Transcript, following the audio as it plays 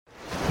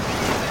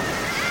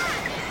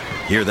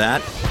Hear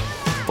that?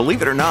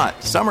 Believe it or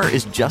not, summer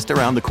is just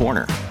around the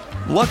corner.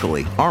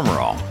 Luckily, Armor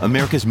All,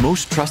 America's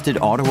most trusted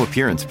auto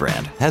appearance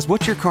brand, has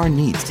what your car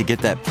needs to get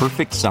that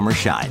perfect summer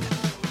shine.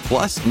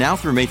 Plus, now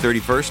through May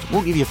 31st,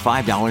 we'll give you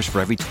 $5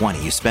 for every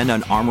 $20 you spend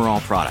on Armor All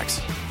products.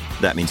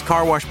 That means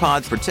car wash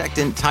pods,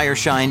 protectant, tire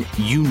shine,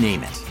 you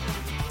name it.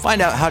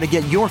 Find out how to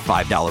get your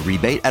 $5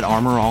 rebate at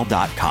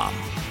armorall.com.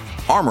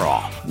 Armor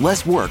All,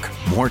 less work,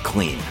 more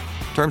clean.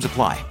 Terms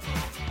apply.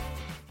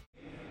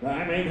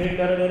 I maintain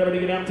that everybody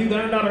get down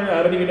 $2,000.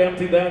 Everybody get down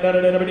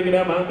 $2,000. Everybody get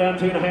down. I'm down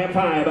 2.5,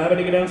 5.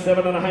 Everybody get down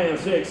 7.5,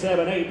 6,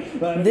 7,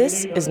 8.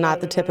 This is not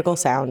the typical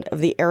sound of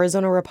the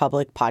Arizona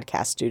Republic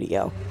podcast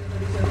studio.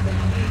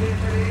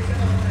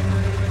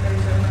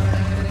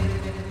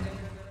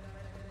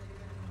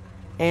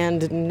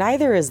 And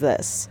neither is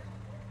this.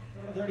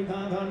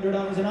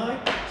 $3,500 a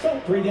night.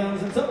 Sold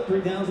 3,000. Sold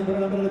 3,000. Put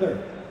it up another.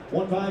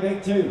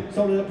 1582.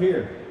 Sold it up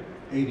here.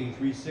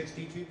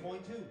 8362.2.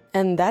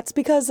 And that's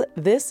because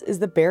this is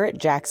the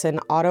Barrett-Jackson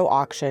Auto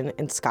Auction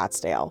in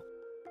Scottsdale.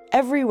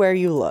 Everywhere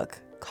you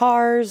look,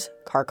 cars,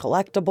 car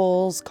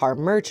collectibles, car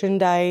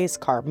merchandise,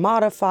 car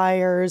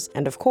modifiers,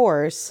 and of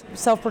course,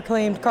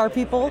 self-proclaimed car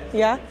people,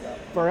 yeah?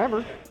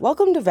 Forever.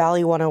 Welcome to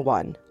Valley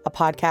 101, a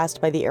podcast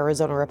by the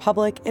Arizona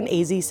Republic and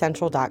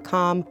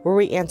azcentral.com, where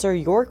we answer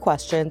your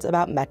questions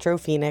about Metro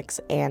Phoenix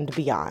and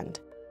beyond.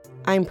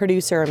 I'm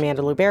producer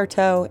Amanda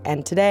Luberto,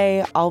 and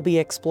today I'll be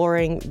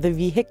exploring the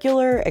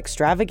vehicular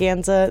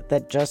extravaganza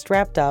that just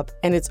wrapped up,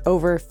 and it's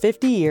over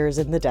 50 years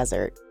in the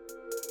desert.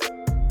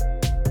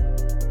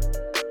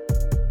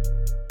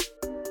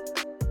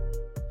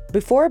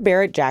 Before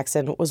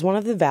Barrett-Jackson was one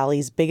of the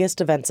Valley's biggest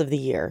events of the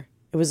year,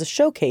 it was a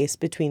showcase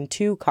between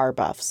two car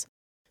buffs.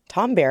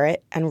 Tom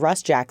Barrett and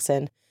Russ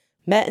Jackson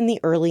met in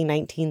the early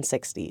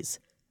 1960s.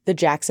 The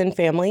Jackson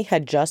family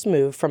had just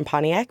moved from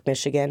Pontiac,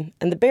 Michigan,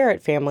 and the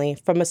Barrett family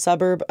from a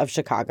suburb of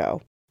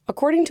Chicago.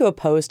 According to a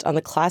post on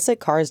the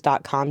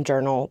ClassicCars.com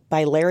journal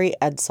by Larry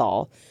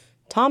Edsall,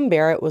 Tom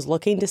Barrett was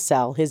looking to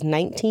sell his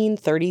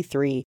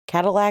 1933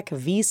 Cadillac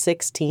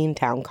V16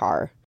 town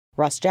car.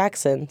 Russ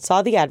Jackson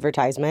saw the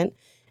advertisement,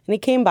 and he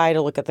came by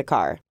to look at the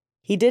car.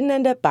 He didn't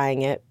end up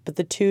buying it, but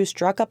the two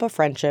struck up a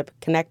friendship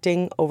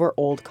connecting over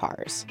old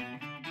cars.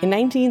 In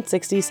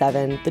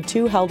 1967, the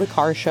two held a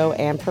car show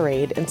and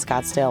parade in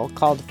Scottsdale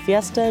called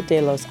Fiesta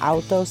de los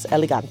Autos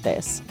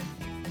Elegantes.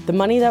 The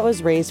money that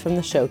was raised from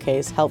the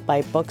showcase helped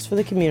buy books for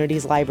the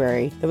community's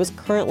library that was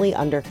currently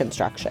under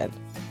construction.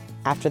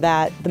 After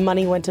that, the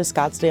money went to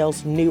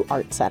Scottsdale's new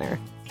art center.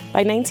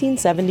 By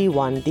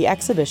 1971, the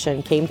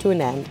exhibition came to an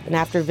end, and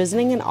after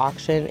visiting an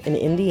auction in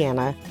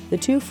Indiana, the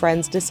two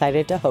friends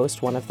decided to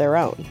host one of their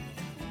own.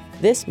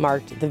 This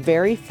marked the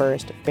very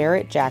first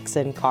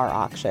Barrett-Jackson car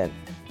auction.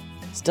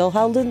 Still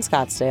held in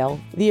Scottsdale,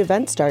 the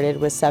event started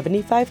with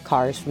 75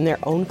 cars from their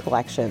own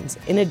collections,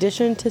 in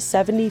addition to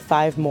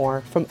 75 more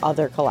from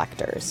other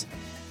collectors.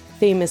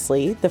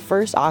 Famously, the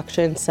first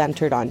auction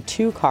centered on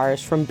two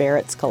cars from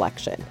Barrett's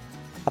collection,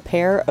 a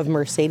pair of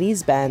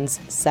Mercedes-Benz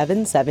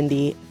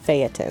 770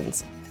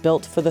 Phaetons,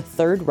 built for the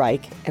Third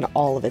Reich and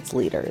all of its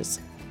leaders.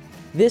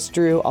 This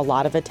drew a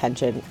lot of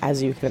attention,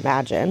 as you can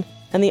imagine,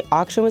 and the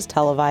auction was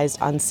televised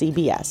on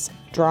CBS,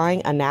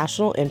 drawing a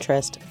national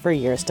interest for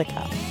years to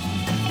come.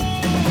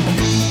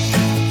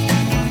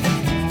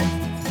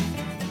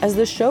 As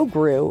the show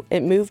grew,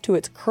 it moved to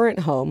its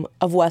current home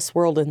of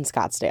Westworld in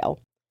Scottsdale.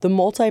 The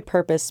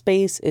multi-purpose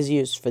space is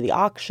used for the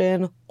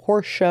auction,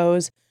 horse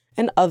shows,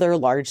 and other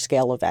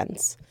large-scale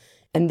events.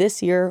 And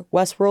this year,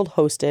 Westworld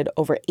hosted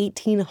over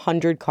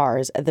 1,800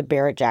 cars at the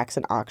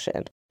Barrett-Jackson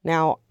auction.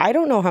 Now, I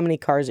don't know how many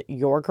cars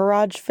your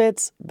garage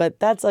fits, but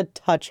that's a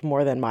touch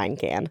more than mine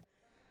can.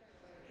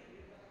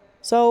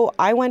 So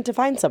I went to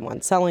find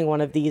someone selling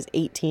one of these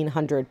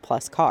 1,800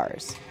 plus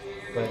cars.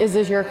 Is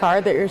this your car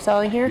that you're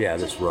selling here? Yeah,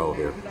 this row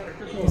here.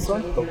 This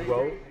one? The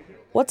row?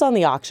 What's on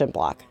the auction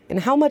block,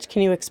 and how much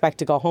can you expect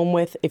to go home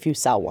with if you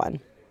sell one?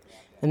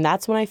 And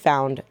that's when I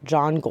found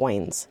John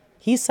Goins.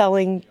 He's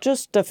selling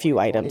just a few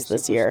items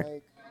this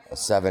year. A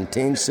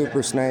 17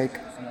 Super Snake,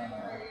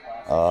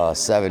 a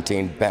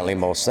 17 Bentley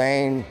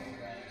Mulsanne,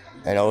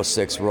 an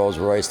 06 Rolls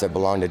Royce that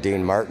belonged to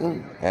Dean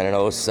Martin, and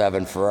an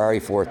 07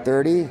 Ferrari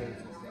 430,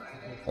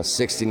 a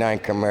 69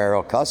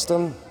 Camaro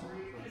Custom,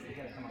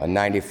 a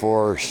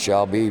 94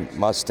 Shelby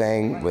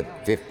Mustang with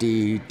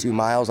 52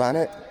 miles on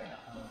it,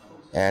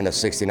 and a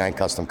 69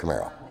 Custom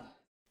Camaro.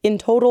 In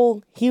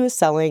total, he was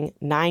selling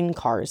 9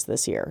 cars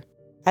this year.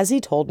 As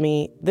he told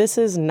me, this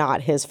is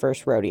not his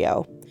first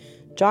rodeo.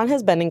 John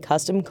has been in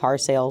custom car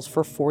sales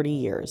for 40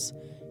 years.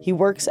 He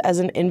works as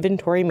an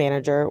inventory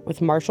manager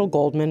with Marshall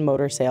Goldman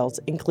Motor Sales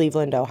in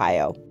Cleveland,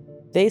 Ohio.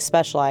 They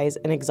specialize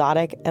in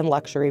exotic and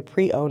luxury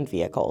pre-owned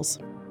vehicles.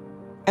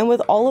 And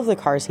with all of the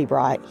cars he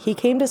brought, he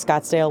came to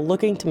Scottsdale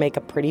looking to make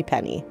a pretty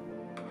penny.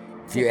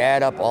 If you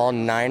add up all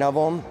 9 of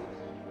them,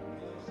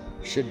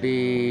 should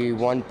be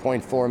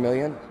 $1.4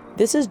 million.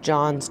 This is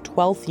John's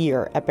 12th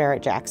year at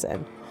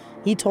Barrett-Jackson.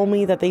 He told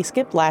me that they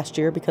skipped last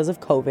year because of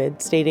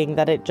COVID, stating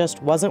that it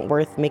just wasn't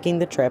worth making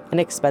the trip and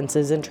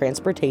expenses and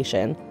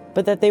transportation,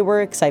 but that they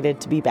were excited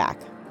to be back.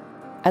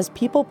 As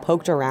people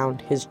poked around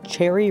his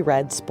cherry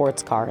red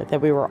sports car that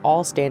we were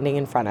all standing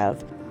in front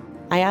of,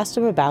 I asked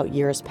him about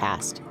years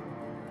past.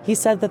 He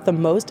said that the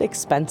most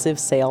expensive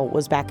sale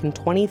was back in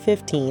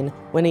 2015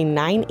 when a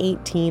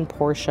 918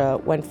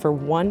 Porsche went for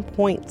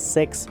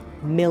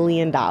 $1.6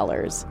 million.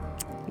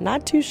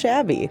 Not too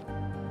shabby.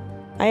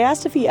 I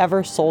asked if he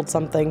ever sold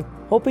something,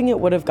 hoping it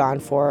would have gone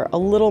for a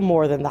little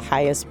more than the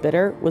highest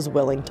bidder was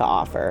willing to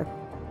offer.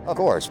 Of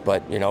course,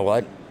 but you know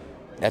what?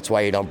 That's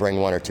why you don't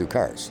bring 1 or 2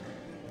 cars.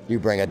 You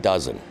bring a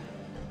dozen.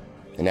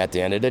 And at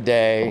the end of the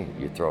day,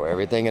 you throw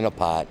everything in a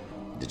pot.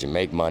 Did you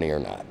make money or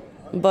not?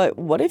 But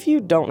what if you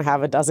don't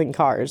have a dozen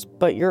cars,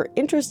 but you're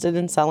interested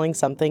in selling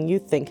something you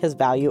think has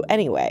value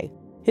anyway?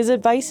 His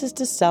advice is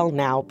to sell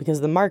now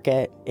because the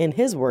market, in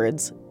his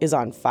words, is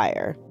on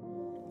fire.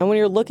 And when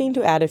you're looking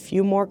to add a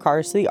few more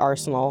cars to the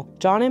arsenal,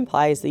 John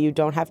implies that you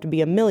don't have to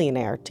be a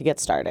millionaire to get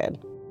started.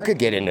 You could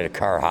get into the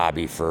car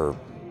hobby for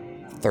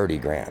 30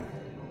 grand.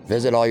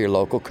 Visit all your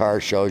local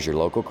car shows, your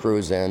local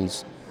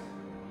cruise-ins.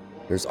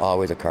 There's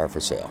always a car for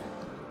sale.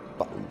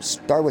 But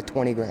start with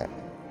 20 grand.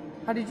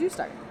 How did you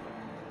start?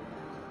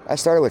 I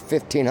started with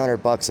 $1,500 in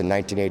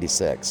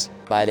 1986.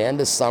 By the end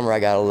of summer, I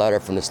got a letter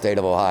from the state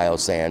of Ohio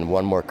saying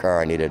 1 more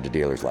car, I needed a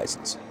dealer's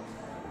license.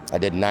 I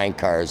did 9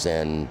 cars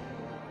in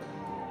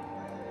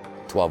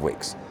 12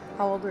 weeks.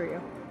 How old were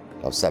you?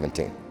 I was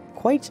 17.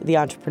 Quite the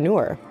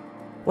entrepreneur.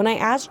 When I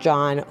asked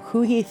John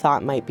who he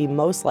thought might be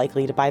most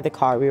likely to buy the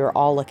car we were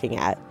all looking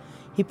at,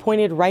 he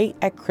pointed right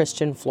at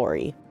Christian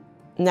Flory.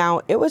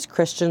 Now, it was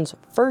Christian's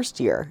first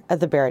year at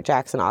the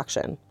Barrett-Jackson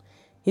auction.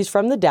 He's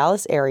from the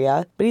Dallas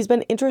area, but he's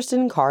been interested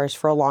in cars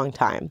for a long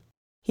time.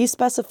 He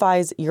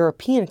specifies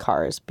European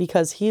cars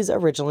because he's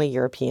originally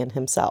European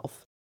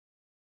himself.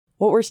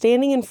 What we're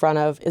standing in front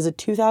of is a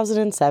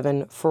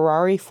 2007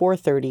 Ferrari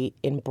 430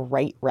 in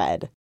bright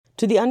red.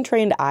 To the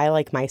untrained eye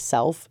like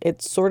myself,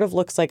 it sort of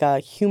looks like a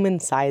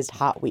human-sized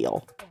Hot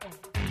Wheel.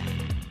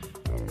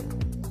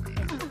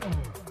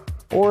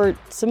 Or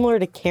similar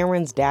to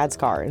Cameron's dad's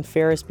car in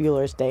Ferris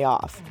Bueller's Day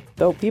Off.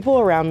 Though people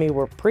around me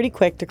were pretty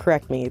quick to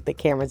correct me that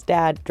Cameron's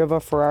dad drove a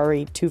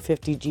Ferrari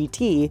 250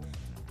 GT,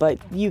 but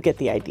you get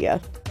the idea.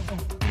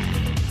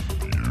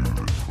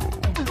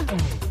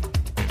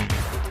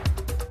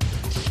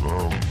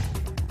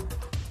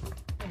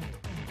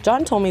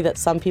 John told me that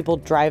some people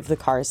drive the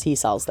cars he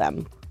sells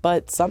them,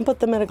 but some put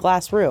them in a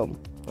glass room.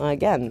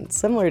 Again,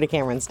 similar to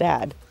Cameron's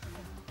dad.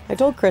 I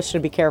told Christian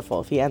to be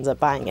careful if he ends up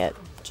buying it,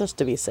 just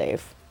to be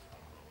safe.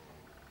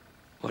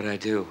 What'd I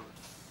do?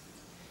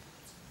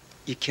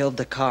 You killed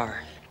the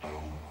car.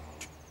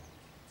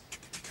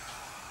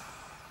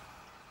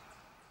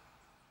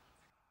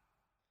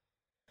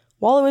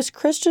 While it was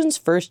Christian's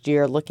first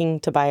year looking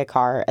to buy a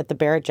car at the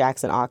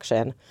Barrett-Jackson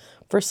auction,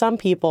 for some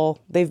people,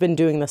 they've been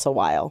doing this a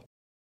while.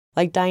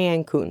 Like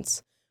Diane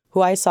Kuntz,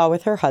 who I saw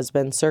with her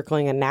husband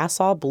circling a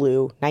Nassau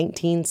Blue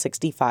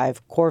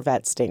 1965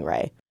 Corvette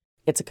Stingray.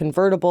 It's a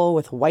convertible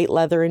with white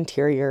leather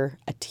interior,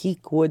 a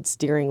teak wood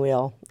steering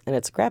wheel, and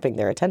it's grabbing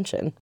their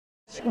attention.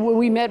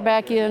 We met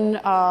back in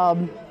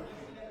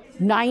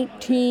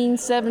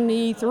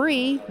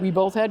 1973. We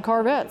both had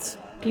Corvettes.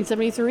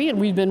 1973, and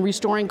we've been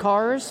restoring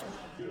cars,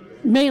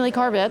 mainly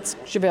Corvettes.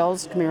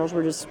 Chevelles, Camaros,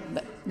 we're just,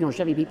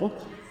 Chevy people.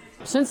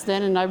 Since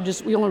then, and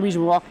the only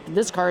reason we walked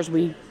this car is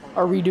we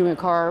are redoing a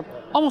car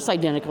almost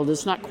identical.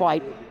 It's not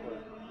quite.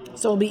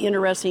 So it'll be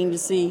interesting to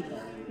see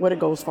what it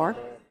goes for.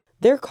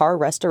 They're car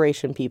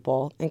restoration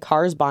people, and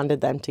cars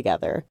bonded them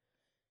together.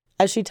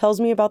 As she tells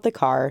me about the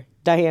car,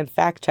 Diane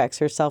fact-checks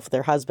herself with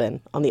her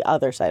husband on the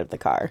other side of the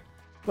car.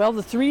 Well,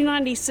 the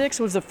 396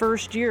 was the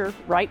first year,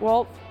 right,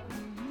 Walt?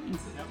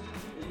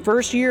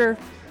 First year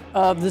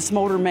of this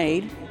motor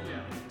made,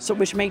 so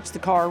which makes the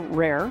car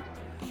rare.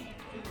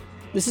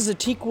 This is a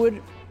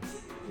teakwood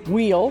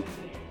wheel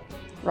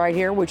right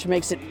here, which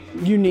makes it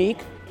unique.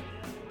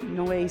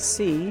 No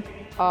AC.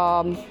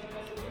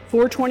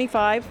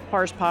 425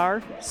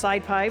 horsepower,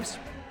 side pipes,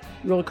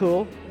 real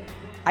cool.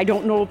 I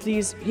don't know if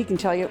these, he can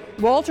tell you.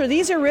 Walter,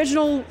 these are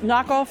original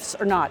knockoffs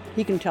or not?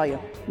 He can tell you.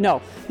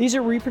 No, these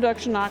are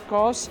reproduction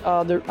knockoffs.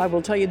 I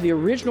will tell you the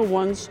original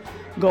ones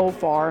go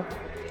for,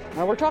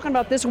 now we're talking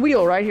about this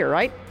wheel right here,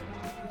 right?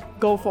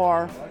 Go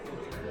for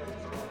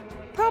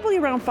probably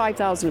around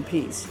 $5,000 a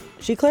piece.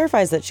 She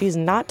clarifies that she's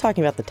not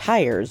talking about the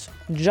tires,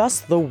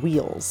 just the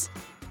wheels.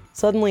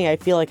 Suddenly, I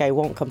feel like I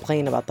won't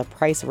complain about the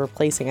price of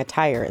replacing a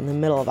tire in the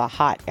middle of a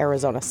hot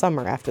Arizona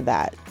summer after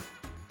that.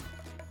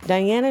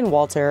 Diane and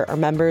Walter are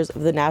members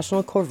of the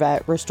National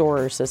Corvette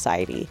Restorers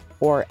Society,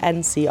 or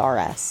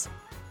NCRS.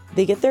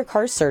 They get their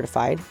cars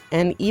certified,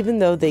 and even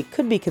though they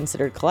could be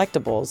considered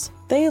collectibles,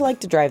 they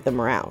like to drive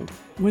them around.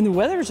 When the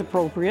weather is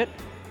appropriate,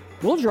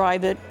 we'll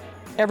drive it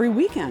every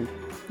weekend,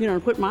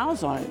 and put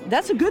miles on it.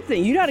 That's a good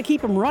thing. You got to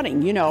keep them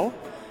running,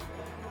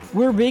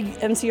 We're big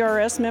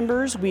NCRS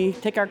members. We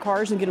take our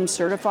cars and get them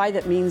certified.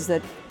 That means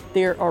that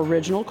they're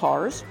original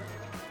cars,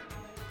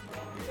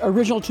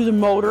 original to the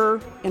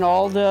motor and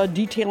all the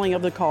detailing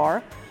of the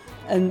car.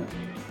 And,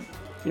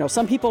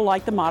 some people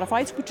like the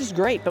modifieds, which is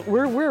great, but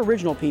we're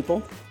original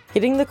people.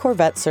 Getting the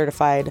Corvette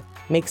certified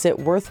makes it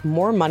worth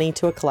more money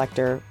to a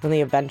collector when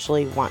they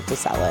eventually want to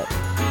sell it.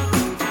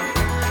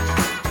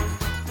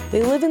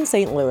 They live in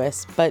St.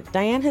 Louis, but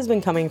Diane has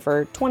been coming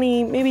for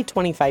 20, maybe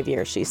 25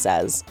 years, she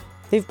says.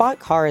 They've bought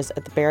cars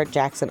at the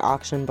Barrett-Jackson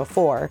auction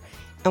before,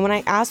 and when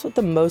I asked what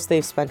the most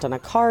they've spent on a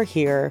car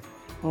here...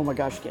 Oh my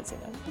gosh, you can't say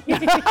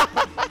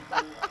that.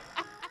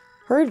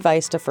 Her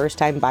advice to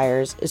first-time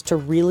buyers is to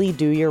really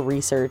do your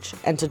research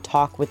and to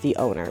talk with the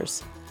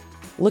owners.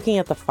 Looking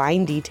at the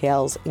fine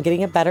details and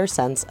getting a better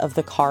sense of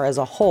the car as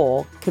a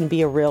whole can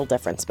be a real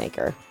difference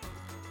maker.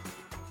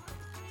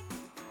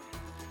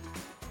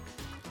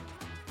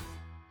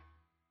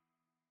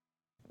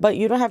 But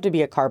you don't have to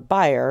be a car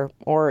buyer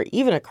or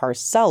even a car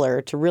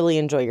seller to really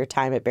enjoy your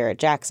time at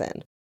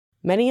Barrett-Jackson.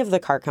 Many of the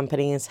car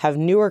companies have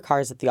newer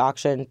cars at the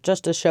auction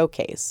just to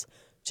showcase,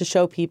 to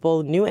show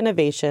people new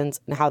innovations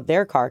and how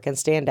their car can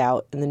stand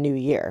out in the new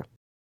year.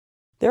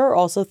 There are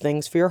also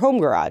things for your home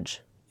garage.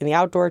 In the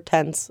outdoor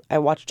tents, I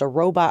watched a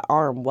robot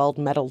arm weld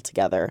metal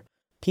together,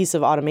 piece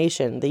of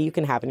automation that you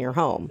can have in your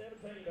home.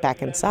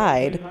 Back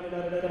inside, the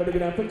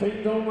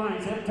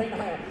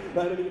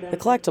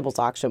collectibles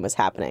auction was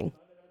happening.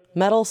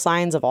 Metal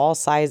signs of all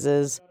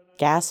sizes,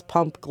 gas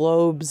pump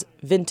globes,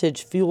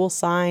 vintage fuel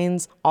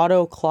signs,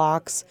 auto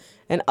clocks,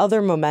 and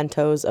other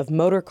mementos of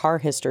motor car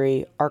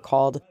history are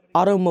called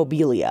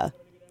automobilia.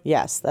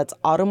 Yes, that's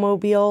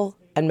automobile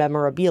and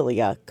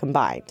memorabilia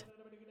combined.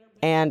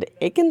 And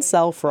it can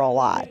sell for a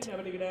lot. 12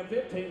 or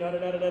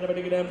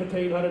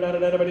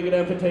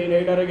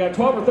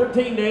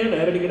 13, Dan.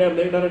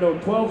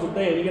 12's a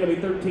Dan. You're going to be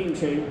 13,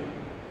 Shane.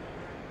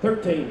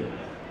 13.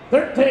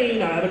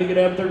 13. I'm going to get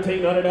down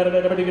 13. I'm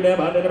going to get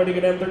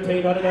down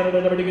 13. I'm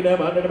going to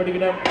get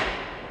down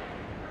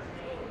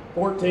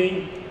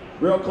 14.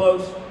 Real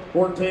close.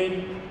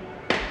 14.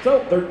 So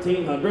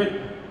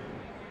 1,300.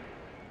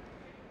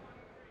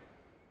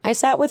 I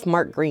sat with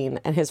Mark Green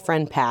and his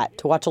friend Pat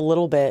to watch a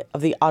little bit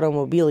of the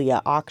automobilia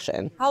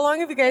auction. How long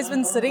have you guys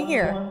been sitting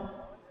here?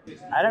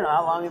 I don't know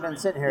how long you've been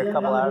sitting here. A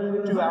couple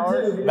hours. 2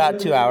 hours? About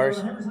 2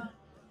 hours.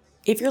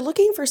 If you're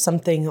looking for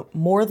something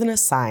more than a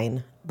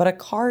sign, but a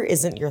car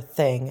isn't your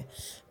thing,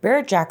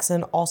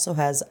 Barrett-Jackson also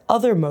has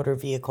other motor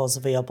vehicles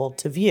available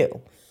to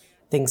view.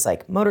 Things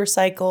like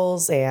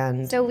motorcycles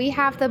and... So we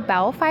have the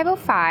Bell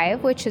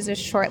 505, which is a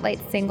short, light,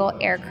 single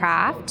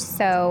aircraft.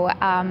 So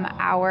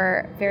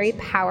our very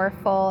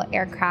powerful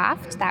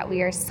aircraft that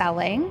we are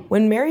selling.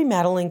 When Mary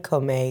Madeline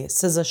Comey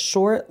says a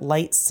short,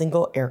 light,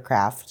 single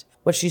aircraft,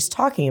 what she's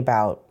talking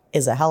about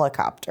is a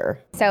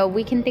helicopter. So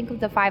we can think of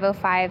the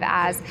 505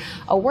 as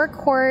a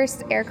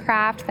workhorse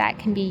aircraft that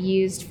can be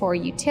used for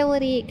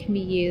utility. It can be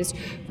used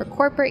for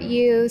corporate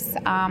use.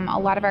 A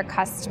lot of our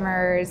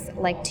customers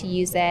like to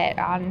use it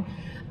on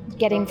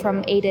getting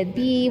from A to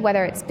B,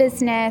 whether it's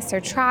business or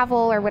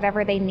travel or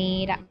whatever they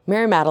need.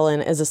 Mary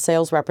Madeline is a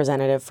sales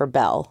representative for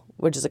Bell,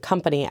 which is a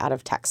company out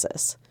of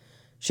Texas.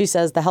 She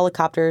says the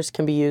helicopters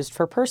can be used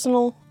for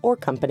personal or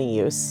company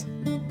use.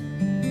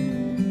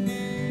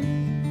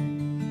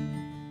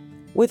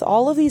 With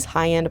all of these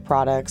high-end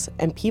products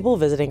and people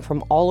visiting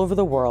from all over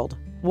the world,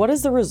 what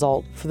is the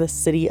result for the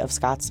city of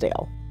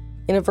Scottsdale?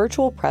 In a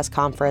virtual press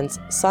conference,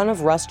 son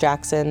of Russ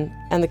Jackson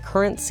and the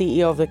current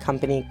CEO of the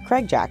company,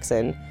 Craig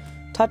Jackson,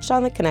 touched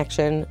on the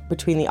connection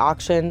between the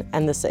auction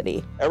and the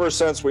city. Ever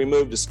since we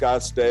moved to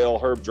Scottsdale,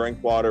 Herb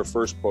Drinkwater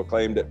first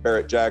proclaimed it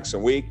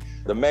Barrett-Jackson Week.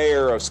 The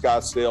mayor of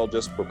Scottsdale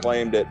just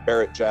proclaimed it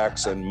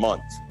Barrett-Jackson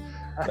Month.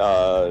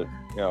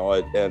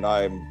 And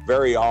I'm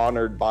very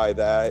honored by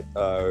that.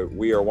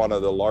 We are one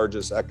of the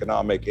largest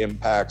economic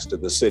impacts to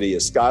the city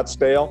of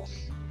Scottsdale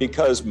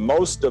because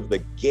most of the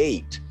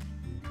gate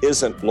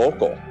isn't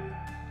local.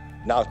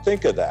 Now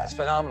think of that. It's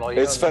phenomenal.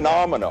 It's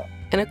phenomenal.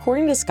 And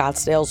according to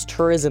Scottsdale's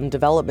tourism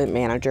development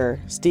manager,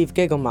 Steve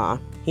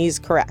Gigelma, he's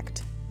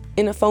correct.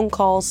 In a phone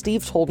call,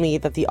 Steve told me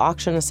that the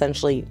auction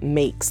essentially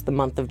makes the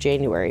month of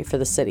January for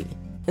the city.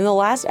 In the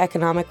last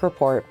economic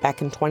report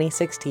back in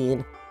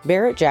 2016,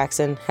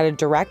 Barrett-Jackson had a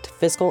direct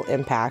fiscal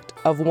impact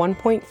of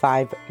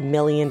 $1.5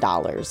 million.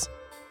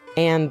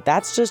 And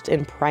that's just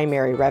in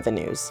primary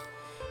revenues.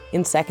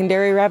 In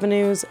secondary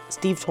revenues,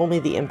 Steve told me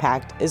the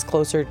impact is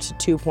closer to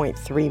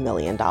 $2.3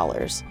 million.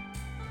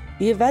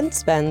 The event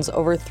spends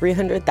over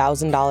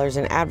 $300,000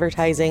 in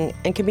advertising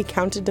and can be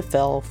counted to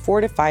fill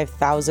 4,000 to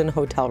 5,000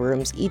 hotel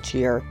rooms each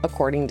year,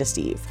 according to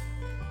Steve.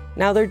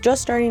 Now they're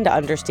just starting to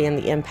understand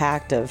the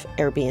impact of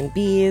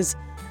Airbnbs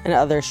and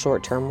other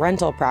short-term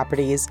rental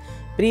properties,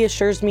 but he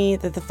assures me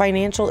that the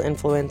financial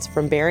influence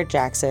from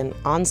Barrett-Jackson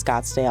on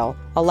Scottsdale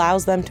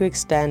allows them to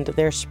extend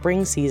their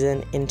spring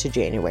season into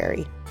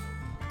January.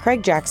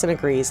 Craig Jackson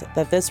agrees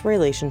that this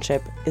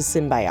relationship is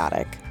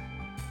symbiotic.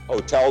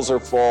 Hotels are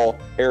full,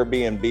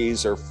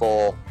 Airbnbs are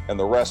full, and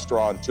the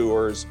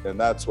restaurateurs, and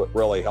that's what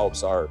really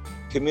helps our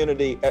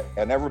community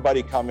and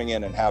everybody coming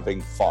in and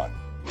having fun.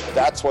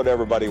 That's what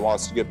everybody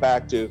wants to get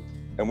back to,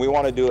 and we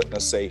want to do it in a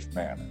safe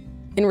manner.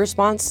 In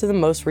response to the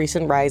most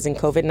recent rise in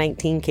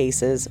COVID-19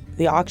 cases,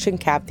 the auction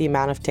capped the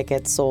amount of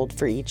tickets sold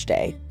for each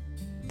day.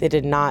 They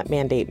did not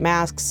mandate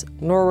masks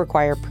nor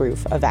require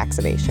proof of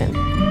vaccination.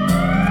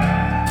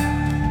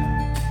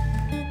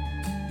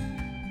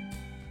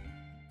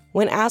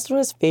 When asked what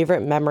his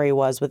favorite memory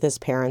was with his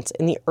parents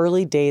in the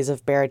early days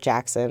of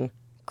Barrett-Jackson,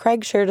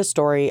 Craig shared a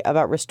story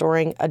about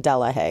restoring a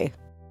Delahaye.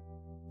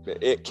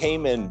 It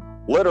came in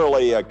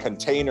literally a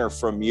container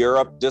from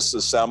Europe,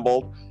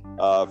 disassembled.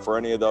 For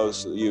any of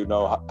those, you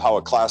know how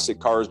a classic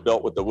car is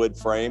built with the wood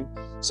frame.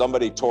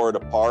 Somebody tore it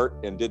apart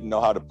and didn't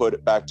know how to put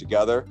it back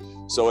together.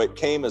 So it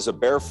came as a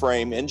bare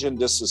frame, engine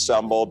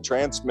disassembled,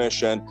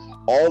 transmission,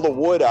 all the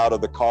wood out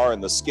of the car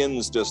and the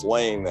skins just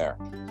laying there.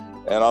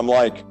 And I'm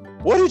like,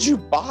 what did you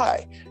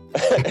buy?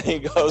 And he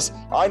goes,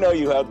 I know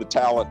you have the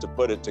talent to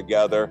put it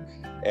together.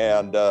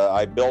 And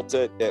I built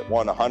it. It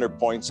won 100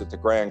 points at the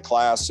Grand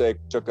Classic,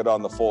 took it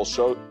on the full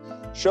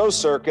show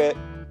circuit.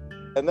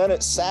 And then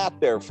it sat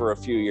there for a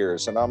few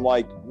years. And I'm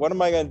like, what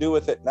am I going to do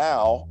with it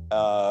now?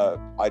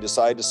 I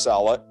decided to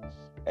sell it.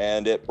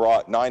 And it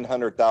brought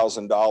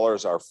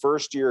 $900,000 our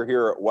first year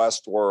here at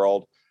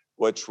Westworld,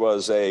 which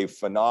was a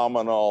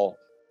phenomenal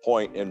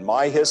point in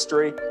my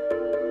history.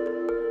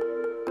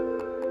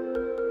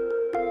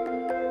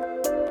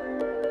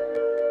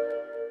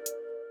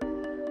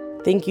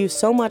 Thank you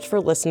so much for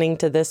listening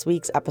to this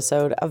week's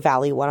episode of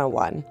Valley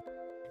 101.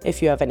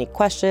 If you have any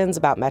questions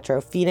about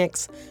Metro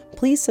Phoenix,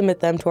 please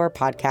submit them to our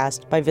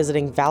podcast by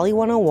visiting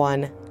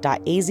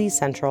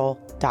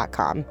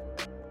valley101.azcentral.com.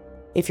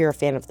 If you're a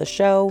fan of the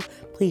show,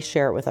 please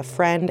share it with a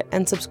friend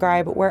and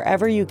subscribe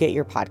wherever you get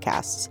your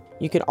podcasts.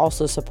 You can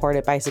also support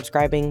it by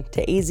subscribing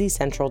to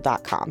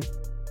azcentral.com.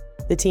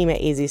 The team at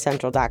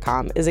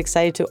azcentral.com is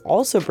excited to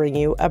also bring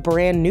you a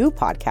brand new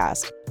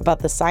podcast about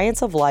the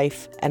science of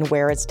life and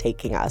where it's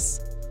taking us.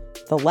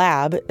 The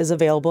Lab is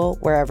available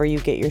wherever you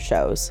get your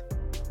shows.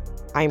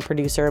 I'm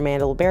producer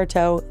Amanda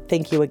Liberto.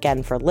 Thank you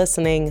again for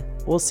listening.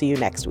 We'll see you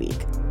next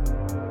week.